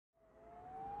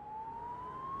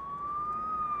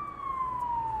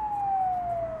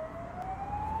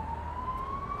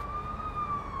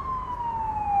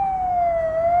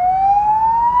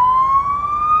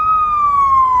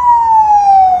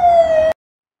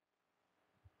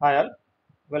Hi all,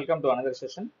 welcome to another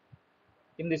session.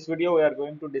 In this video, we are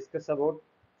going to discuss about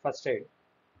first aid.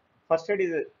 First aid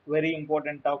is a very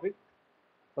important topic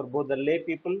for both the lay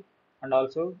people and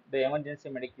also the emergency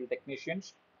medical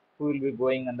technicians who will be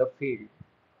going on the field.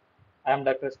 I am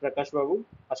Dr. Prakash Babu,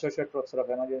 Associate Professor of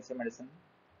Emergency Medicine.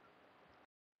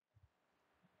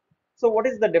 So, what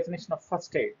is the definition of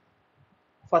first aid?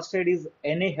 First aid is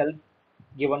any help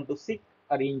given to sick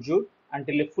or injured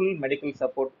until a full medical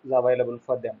support is available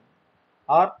for them,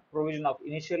 or provision of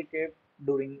initial care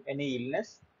during any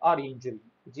illness or injury,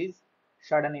 which is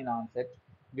sudden in onset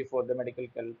before the medical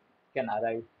help can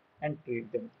arrive and treat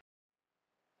them.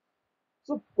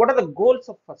 So, what are the goals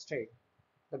of first aid?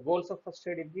 The goals of first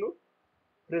aid include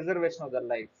preservation of the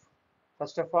life.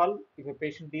 First of all, if a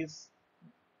patient is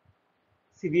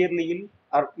severely ill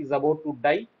or is about to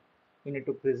die, we need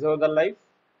to preserve the life,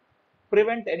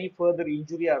 prevent any further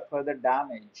injury or further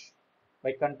damage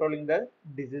by controlling the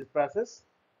disease process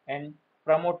and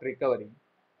promote recovery.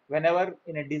 Whenever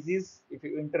in a disease, if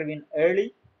you intervene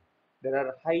early, there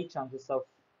are high chances of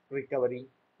recovery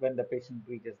when the patient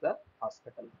reaches the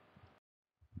hospital.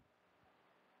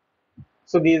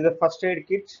 So this is the first aid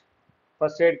kit.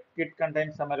 First aid kit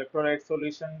contains some electrolyte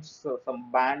solutions, so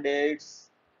some band-aids,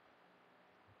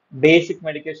 basic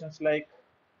medications like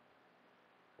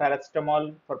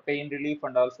paracetamol for pain relief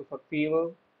and also for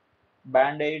fever,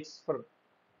 band-aids for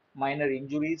minor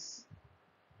injuries.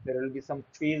 There will be some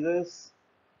tweezers,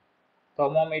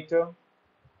 thermometer,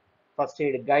 first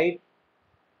aid guide,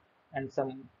 and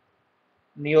some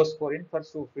neosporin for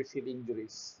superficial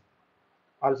injuries.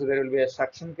 Also, there will be a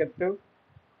suction captive,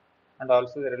 and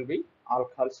also there will be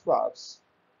alcohol swabs.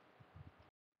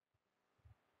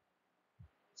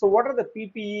 So, what are the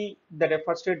PPE that a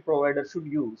first aid provider should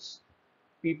use?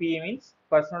 PPE means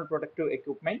personal protective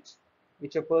equipment,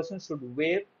 which a person should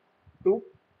wear to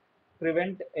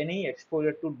prevent any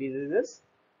exposure to diseases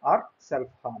or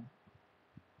self-harm.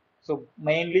 So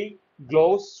mainly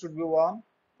gloves should be worn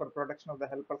for protection of the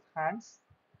helper's hands,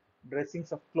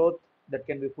 dressings of cloth that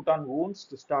can be put on wounds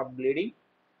to stop bleeding,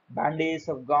 bandages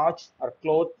of gauze or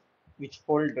cloth which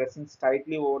hold dressings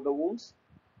tightly over the wounds,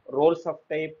 rolls of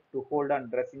tape to hold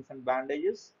on dressings and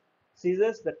bandages,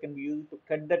 scissors that can be used to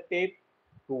cut the tape,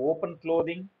 to open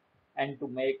clothing, and to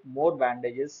make more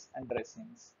bandages and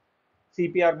dressings.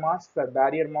 CPR masks or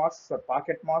barrier masks or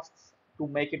pocket masks to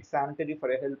make it sanitary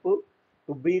for a helper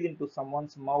to breathe into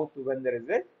someone's mouth when there is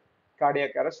a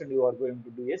cardiac arrest and you are going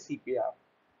to do a CPR.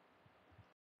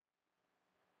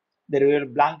 There will be a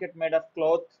blanket made of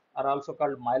cloth are also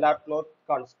called mylar cloth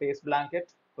called space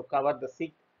blanket to cover the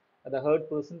sick or the hurt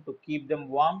person to keep them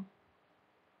warm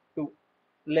to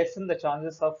lessen the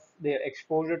chances of their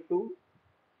exposure to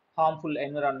harmful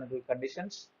environmental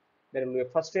conditions. There will be a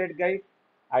first aid guide,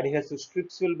 adhesive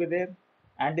strips will be there,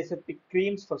 antiseptic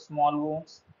creams for small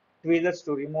wounds, tweezers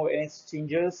to remove any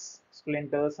stringers,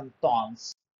 splinters, and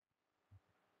thorns.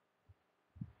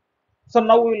 So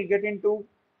now we will get into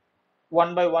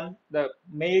one by one the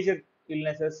major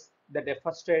illnesses that a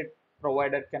first aid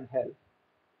provider can help.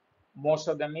 Most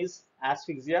of them is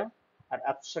asphyxia or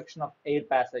obstruction of air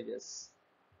passages.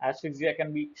 Asphyxia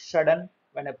can be sudden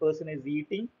when a person is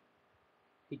eating.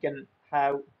 He can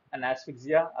have an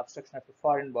asphyxia, obstruction of a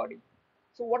foreign body.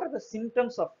 So what are the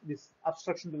symptoms of this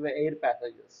obstruction to the air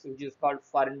passages, which is called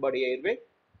foreign body airway?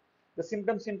 The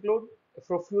symptoms include a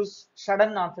profuse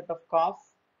sudden onset of cough.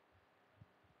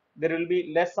 There will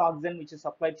be less oxygen which is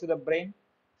supplied to the brain.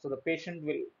 So the patient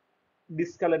will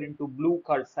discolor into blue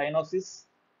called cyanosis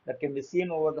that can be seen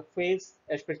over the face,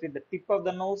 especially the tip of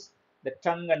the nose, the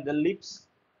tongue and the lips.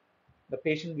 The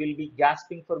patient will be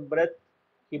gasping for breath.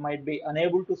 He might be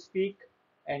unable to speak,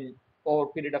 and over a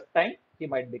period of time, he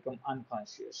might become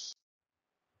unconscious.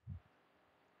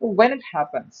 So when it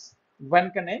happens,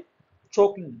 when can a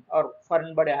choking or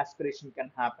foreign body aspiration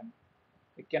can happen?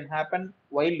 It can happen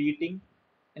while eating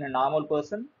in a normal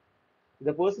person. If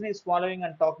the person is swallowing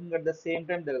and talking at the same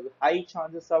time, there is high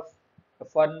chances of the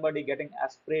foreign body getting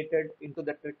aspirated into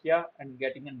the trachea and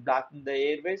getting and blocking the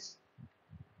airways.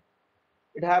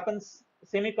 It happens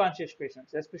semi-conscious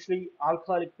patients, especially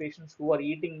alcoholic patients who are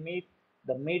eating meat.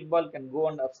 The meat ball can go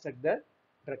and obstruct the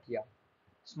trachea.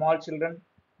 Small children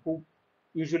who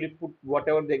usually put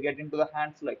whatever they get into the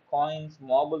hands, like coins,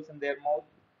 marbles, in their mouth,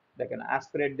 they can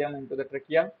aspirate them into the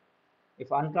trachea.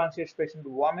 If unconscious patient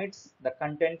vomits, the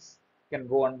contents can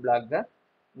go and block the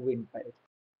windpipe.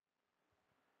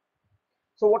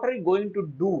 So, what are you going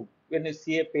to do when you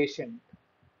see a patient?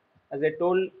 As I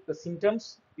told the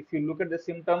symptoms, if you look at the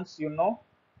symptoms, you know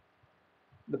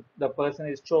the person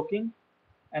is choking,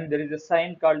 and there is a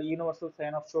sign called universal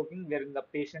sign of choking, wherein the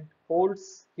patient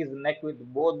holds his neck with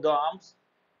both the arms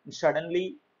and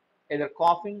suddenly either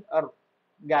coughing or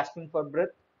gasping for breath.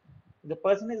 The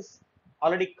person is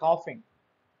already coughing.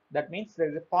 That means there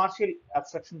is a partial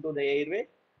obstruction to the airway.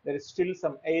 There is still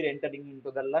some air entering into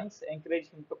the lungs. Encourage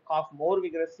him to cough more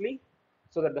vigorously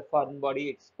so that the foreign body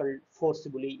expelled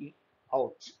forcibly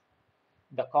out.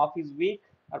 The cough is weak,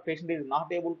 our patient is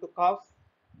not able to cough,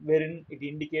 wherein it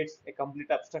indicates a complete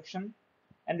obstruction.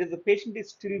 And if the patient is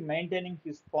still maintaining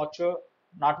his posture,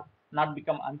 not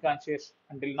become unconscious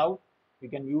until now, we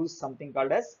can use something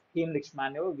called as Heimlich's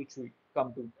maneuver, which we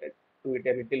come to it a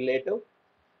little later.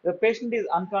 The patient is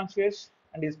unconscious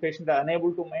and his patient are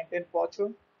unable to maintain posture,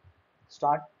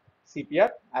 start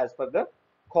CPR as per the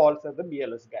calls of the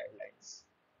BLS guidelines.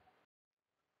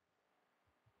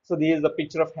 So this is the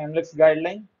picture of Heimlich's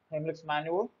guideline, Heimlich's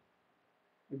maneuver.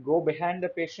 You go behind the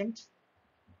patient,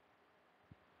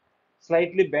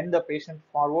 slightly bend the patient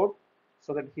forward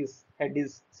so that his head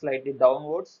is slightly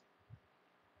downwards,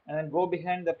 and then go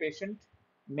behind the patient,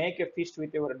 make a fist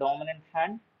with your dominant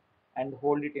hand and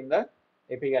hold it in the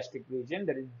epigastric region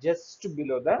that is just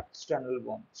below the sternal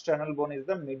bone. Sternal bone is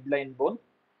the midline bone.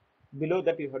 Below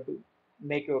that you have to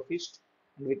make your fist,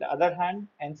 and with the other hand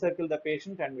encircle the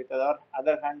patient and with the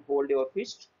other hand hold your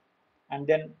fist, and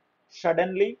then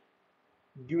suddenly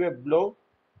give a blow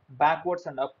backwards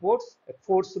and upwards, a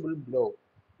forcible blow.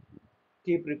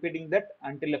 Keep repeating that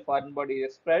until a foreign body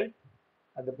is expelled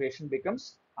and the patient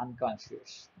becomes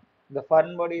unconscious. The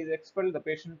foreign body is expelled, the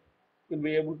patient will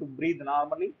be able to breathe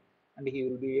normally and he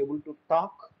will be able to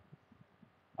talk.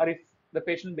 Or if the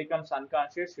patient becomes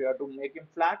unconscious, you have to make him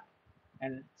flat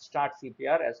and start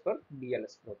CPR as per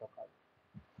BLS protocol.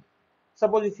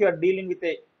 Suppose if you are dealing with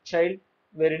a child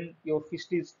wherein your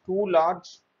fist is too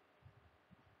large,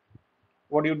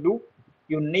 what do?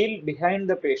 You kneel behind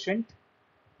the patient,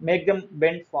 make them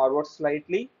bend forward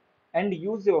slightly, and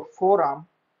use your forearm.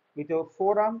 With your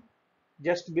forearm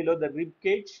just below the rib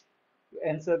cage, you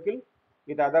encircle.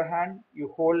 With the other hand,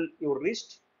 you hold your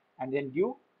wrist and then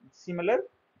give similar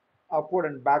upward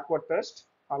and backward thrust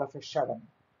all of a sudden.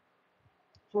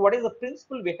 So what is the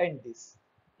principle behind this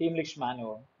Heimlich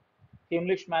maneuver?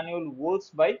 Heimlich maneuver works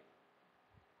by,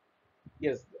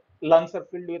 yes, lungs are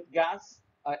filled with gas,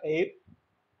 air.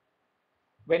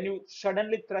 When you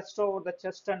suddenly thrust over the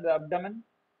chest and the abdomen,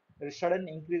 there is sudden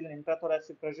increase in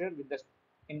intrathoracic pressure. With the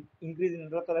increase in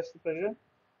intrathoracic pressure,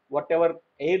 whatever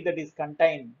air that is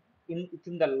contained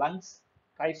within the lungs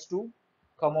tries to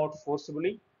come out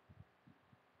forcibly.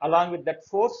 Along with that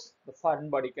force, the foreign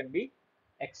body can be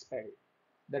expelled.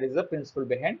 That is the principle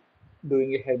behind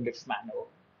doing a Heimlich maneuver.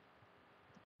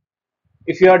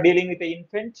 If you are dealing with an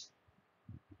infant,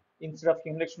 instead of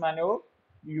Heimlich maneuver,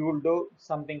 you will do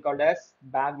something called as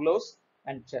Baglos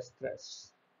and chest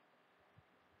thrusts.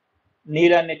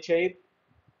 Kneel on a chair,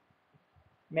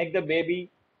 make the baby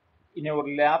in your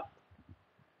lap.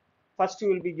 First, you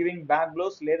will be giving back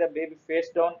blows. Lay the baby face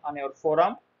down on your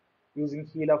forearm using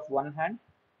heel of one hand.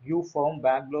 Give firm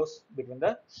back blows between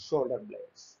the shoulder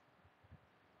blades.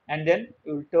 And then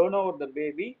you will turn over the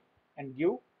baby and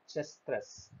give chest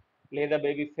thrusts. Lay the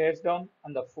baby face down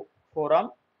on the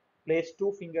forearm. Place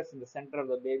two fingers in the center of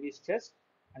the baby's chest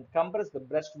and compress the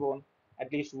breastbone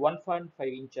at least 1.5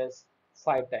 inches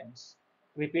 5 times.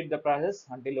 Repeat the process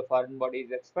until the foreign body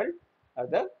is expelled or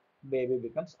the baby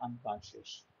becomes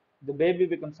unconscious. The baby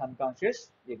becomes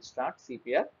unconscious, you start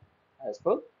CPR as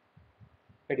per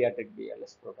pediatric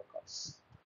BLS protocols.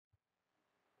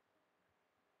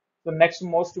 The next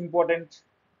most important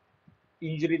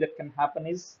injury that can happen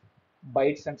is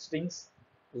bites and stings.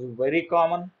 This is very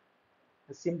common.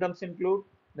 The symptoms include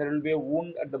there will be a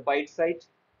wound at the bite site,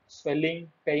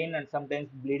 swelling, pain, and sometimes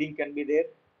bleeding can be there.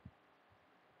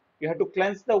 You have to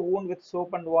cleanse the wound with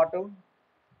soap and water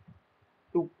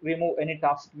to remove any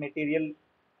toxic material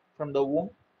from the wound.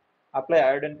 Apply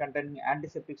iodine containing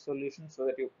antiseptic solution so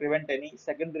that you prevent any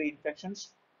secondary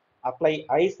infections. Apply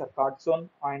ice or cortisone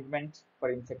ointment for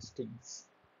infect stings.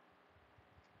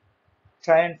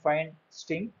 Try and find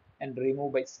sting and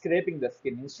remove by scraping the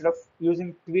skin. Instead of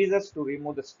using tweezers to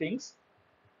remove the stings,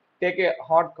 take a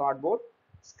hard cardboard,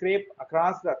 scrape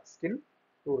across the skin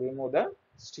to remove the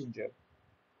stinger.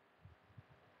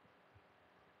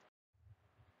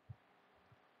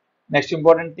 Next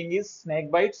important thing is snake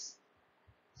bites.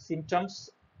 Symptoms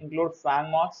include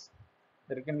fang marks.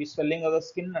 There can be swelling of the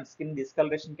skin and skin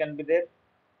discoloration can be there.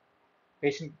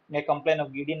 Patient may complain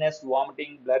of giddiness,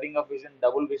 vomiting, blurring of vision,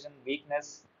 double vision,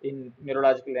 weakness in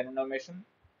neurological animation,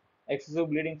 excessive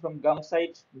bleeding from gum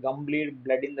site, gum bleed,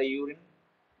 blood in the urine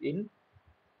in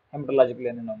hematological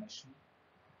animation.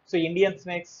 So Indian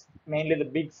snakes, mainly the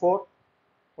big four.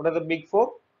 What are the big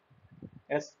four?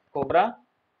 Yes, cobra,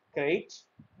 krait,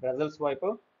 Russell's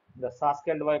viper, the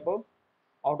sask-tailed viper.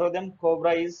 Out of them,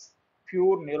 cobra is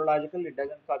pure neurological. It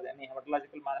doesn't cause any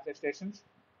hematological manifestations.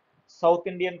 South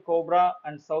Indian cobra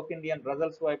and South Indian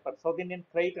Russell's viper, South Indian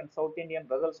krait and South Indian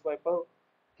Russell's viper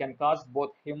can cause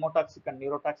both hemotoxic and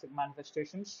neurotoxic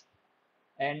manifestations.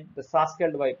 And the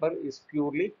sask-tailed viper is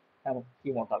purely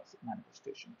hemotoxic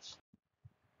manifestations.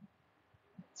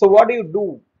 So what do you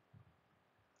do?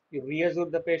 You reassure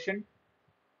the patient.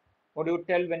 What do you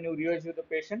tell when you reassure the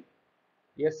patient?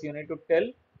 Yes, you need to tell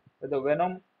that the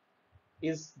venom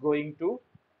is going to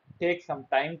take some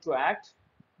time to act.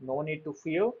 No need to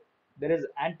fear. There is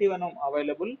antivenom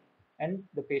available and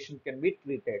the patient can be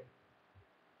treated.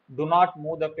 Do not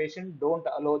move the patient. Don't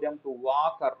allow them to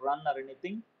walk or run or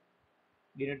anything.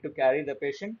 You need to carry the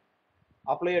patient.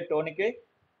 Apply a tourniquet.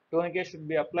 Tourniquet should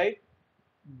be applied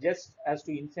just as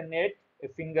to insinuate a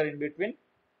finger in between,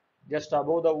 just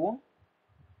above the wound.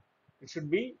 It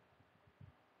should be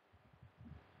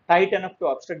tight enough to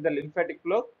obstruct the lymphatic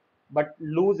flow, but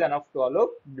loose enough to allow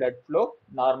blood flow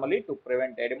normally to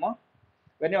prevent edema.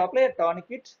 When you apply a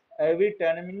tourniquet, every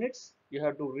 10 minutes you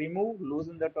have to remove,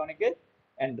 loosen the tourniquet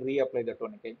and reapply the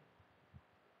tourniquet.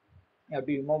 You have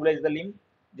to immobilize the limb,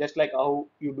 just like how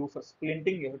you do for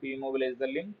splinting. You have to immobilize the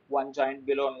limb. One joint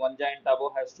below and one joint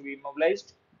above has to be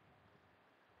immobilized.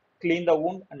 Clean the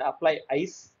wound and apply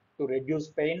ice to reduce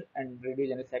pain and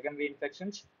reduce any secondary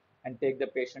infections, and take the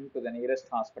patient to the nearest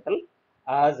hospital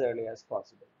as early as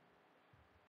possible.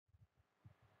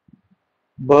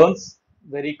 Burns,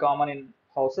 very common in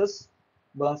houses.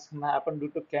 Burns can happen due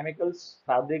to chemicals,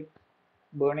 fabric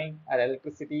burning, or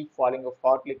electricity falling of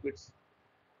hot liquids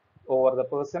over the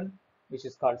person, which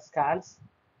is called scalds.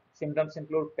 Symptoms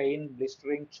include pain,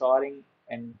 blistering, charring,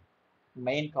 and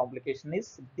main complication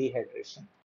is dehydration.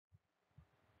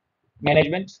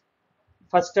 Management.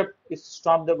 First step is to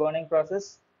stop the burning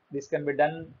process. This can be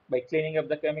done by cleaning up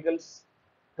the chemicals,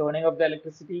 turning off the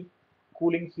electricity,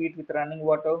 cooling heat with running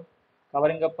water,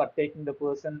 covering up or taking the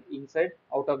person inside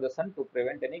out of the sun to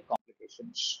prevent any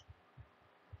complications.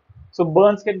 So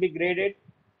burns can be graded.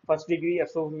 First degree or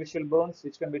superficial burns,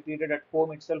 which can be treated at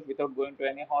home itself without going to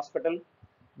any hospital.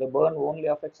 The burn only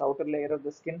affects outer layer of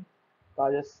the skin,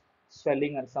 causes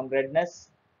swelling and some redness,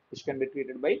 which can be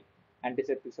treated by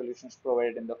antiseptic solutions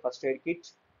provided in the first aid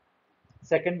kit.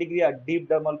 Second degree are deep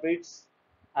dermal bleeds,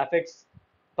 affects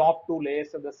top two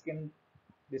layers of the skin.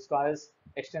 This causes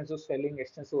extensive swelling,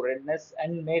 extensive redness,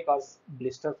 and may cause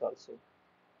blisters also.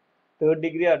 Third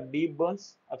degree are deep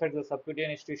burns, affect the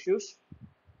subcutaneous tissues,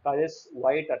 causes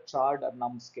white or charred or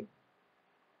numb skin.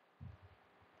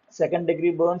 Second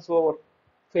degree burns over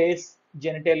face,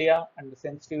 genitalia, and the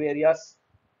sensitive areas.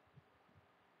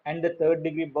 And the third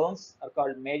degree burns are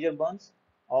called major burns.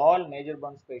 All major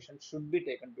burns patients should be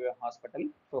taken to a hospital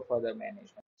for further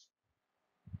management.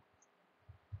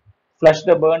 Flush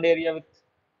the burned area with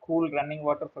cool running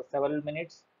water for several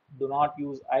minutes. Do not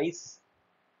use ice.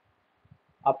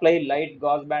 Apply light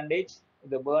gauze bandage. If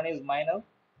the burn is minor,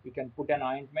 you can put an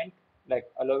ointment like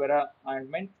aloe vera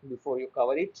ointment before you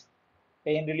cover it.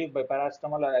 Pain relief by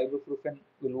paracetamol or ibuprofen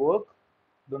will work.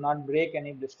 Do not break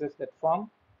any blisters that form.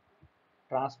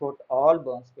 Transport all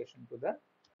burns patient to the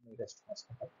nearest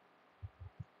hospital.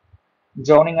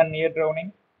 Drowning and near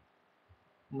drowning.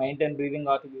 Maintain breathing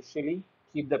artificially.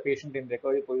 Keep the patient in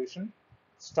recovery position.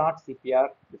 Start CPR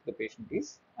if the patient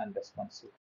is unresponsive.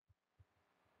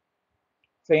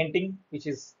 Fainting, which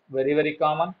is very, very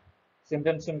common.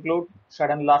 Symptoms include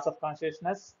sudden loss of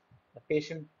consciousness. The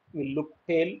patient will look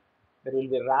pale. There will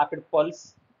be rapid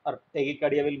pulse or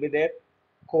tachycardia will be there.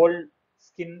 Cold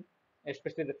skin,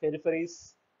 especially the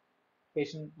peripheries.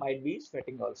 Patient might be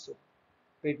sweating also.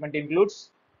 Treatment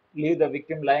includes leave the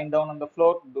victim lying down on the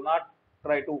floor. Do not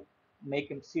try to make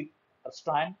him sit or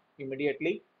stand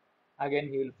immediately. Again,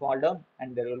 he will fall down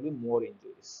and there will be more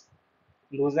injuries.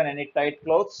 Loosen any tight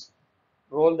clothes.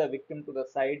 Roll the victim to the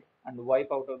side and wipe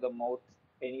out of the mouth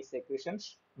any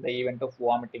secretions in the event of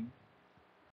vomiting.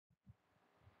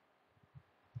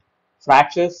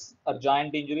 Fractures or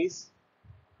joint injuries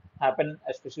happen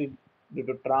especially due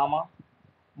to trauma,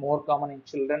 more common in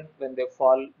children when they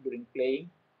fall during playing.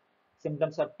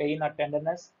 Symptoms are pain or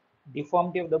tenderness,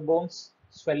 deformity of the bones,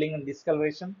 swelling and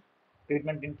discoloration.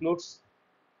 Treatment includes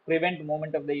prevent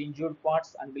movement of the injured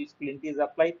parts until splint is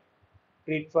applied.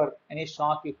 Treat for any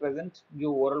shock if present. Give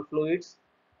oral fluids.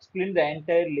 Splint the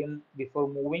entire limb before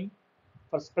moving.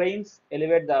 For sprains,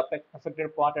 elevate the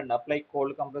affected part and apply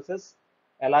cold compresses.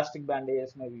 Elastic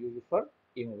bandages may be used for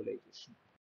immobilization.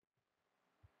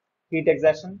 Heat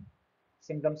exhaustion.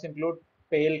 Symptoms include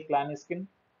pale clammy skin,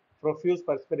 profuse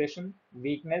perspiration,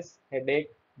 weakness,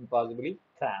 headache, and possibly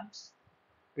cramps.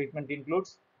 Treatment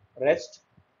includes rest,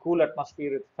 cool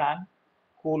atmosphere with fan,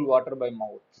 cool water by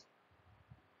mouth.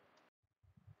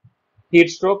 Heat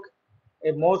stroke,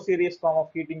 a more serious form of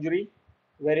heat injury,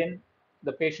 wherein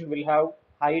the patient will have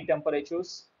high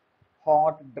temperatures,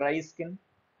 hot, dry skin,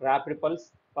 rapid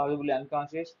pulse, possibly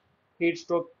unconscious. Heat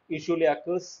stroke usually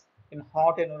occurs in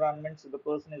hot environments. The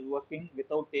person is working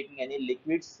without taking any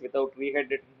liquids, without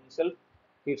rehydrating himself.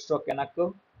 Heat stroke can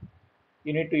occur.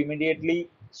 You need to immediately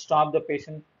stop the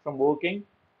patient from working,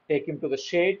 take him to the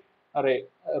shade or a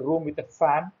room with a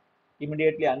fan,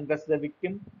 immediately undress the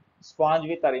victim, sponge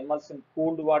with or immerse in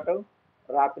cooled water,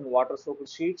 wrap in water soaked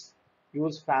sheets,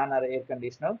 use fan or air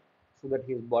conditioner so that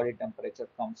his body temperature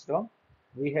comes down,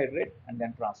 rehydrate, and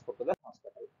then transport to the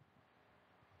hospital.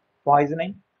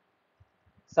 Poisoning.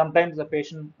 Sometimes the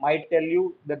patient might tell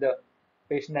you that the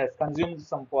patient has consumed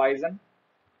some poison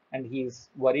and he is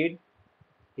worried,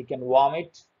 he can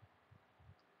vomit,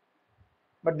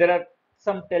 but there are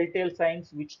some telltale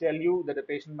signs which tell you that the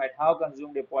patient might have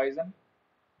consumed a poison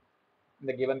in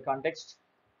the given context.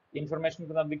 Information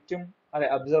from the victim or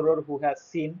the observer who has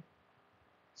seen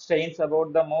stains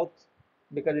about the mouth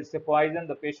because it's a poison.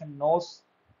 The patient knows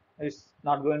it's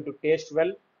not going to taste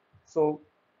well, so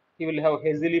he will have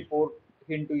hazily poured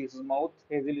into his mouth,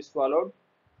 hazily swallowed.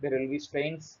 There will be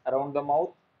stains around the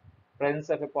mouth. Presence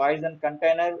of a poison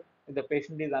container. If the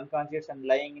patient is unconscious and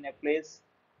lying in a place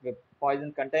where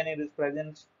poison container is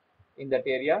present in that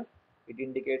area, it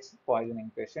indicates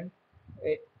poisoning patient.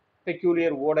 A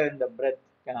peculiar odor in the breath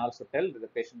can also tell that the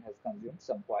patient has consumed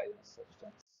some poisonous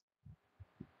substance.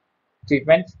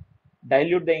 Treatment: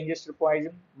 dilute the ingested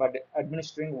poison by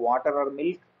administering water or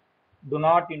milk. Do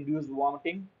not induce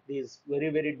vomiting. This is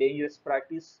very dangerous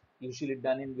practice, usually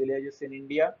done in villages in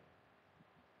India.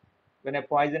 When a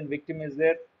poison victim is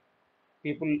there,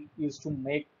 people used to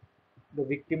make the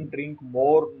victim drink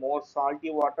more salty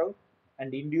water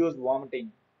and induce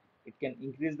vomiting. It can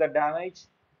increase the damage.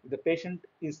 If the patient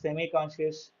is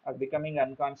semi-conscious or becoming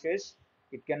unconscious,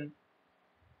 it can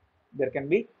there can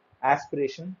be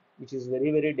aspiration, which is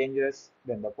very dangerous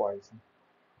than the poison.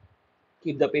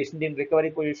 Keep the patient in recovery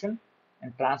position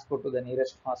and transport to the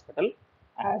nearest hospital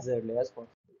as early as possible.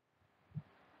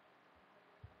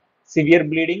 Severe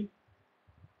bleeding,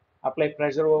 apply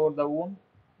pressure over the wound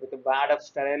with a band of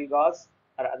sterile gauze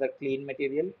or other clean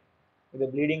material. If the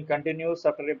bleeding continues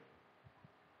after a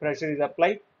pressure is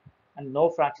applied and no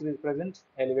fracture is present,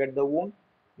 elevate the wound.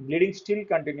 If bleeding still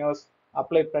continues,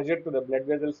 apply pressure to the blood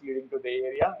vessels leading to the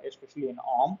area, especially in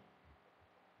arm,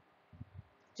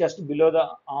 just below the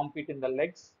armpit in the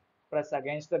legs. Press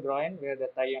against the groin where the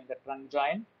thigh and the trunk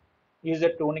join. Use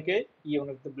a tourniquet even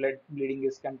if the blood bleeding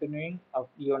is continuing,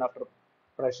 even after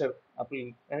pressure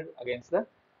applied against the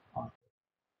arm.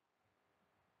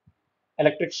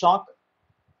 Electric shock.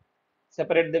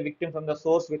 Separate the victim from the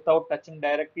source without touching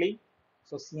directly.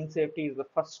 So scene safety is the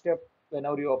first step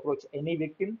whenever you approach any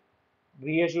victim.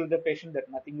 Reassure the patient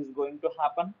that nothing is going to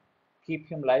happen. Keep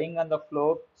him lying on the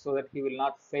floor so that he will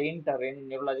not faint or any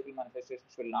neurological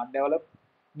manifestations will not develop.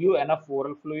 Give enough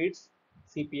oral fluids,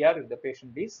 CPR if the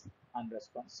patient is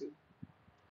unresponsive.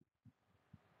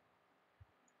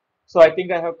 So I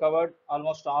think I have covered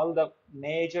almost all the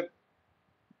major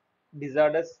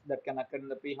disorders that can occur in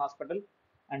the pre-hospital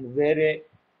and where a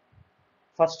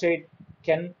first aid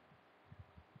can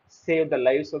save the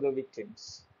lives of the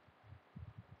victims.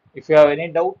 If you have any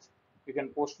doubt, you can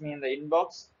post me in the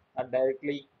inbox or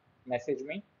directly message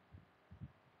me.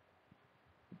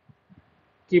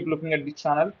 Keep looking at the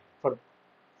channel for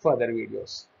further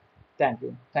videos. Thank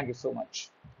you. Thank you so much.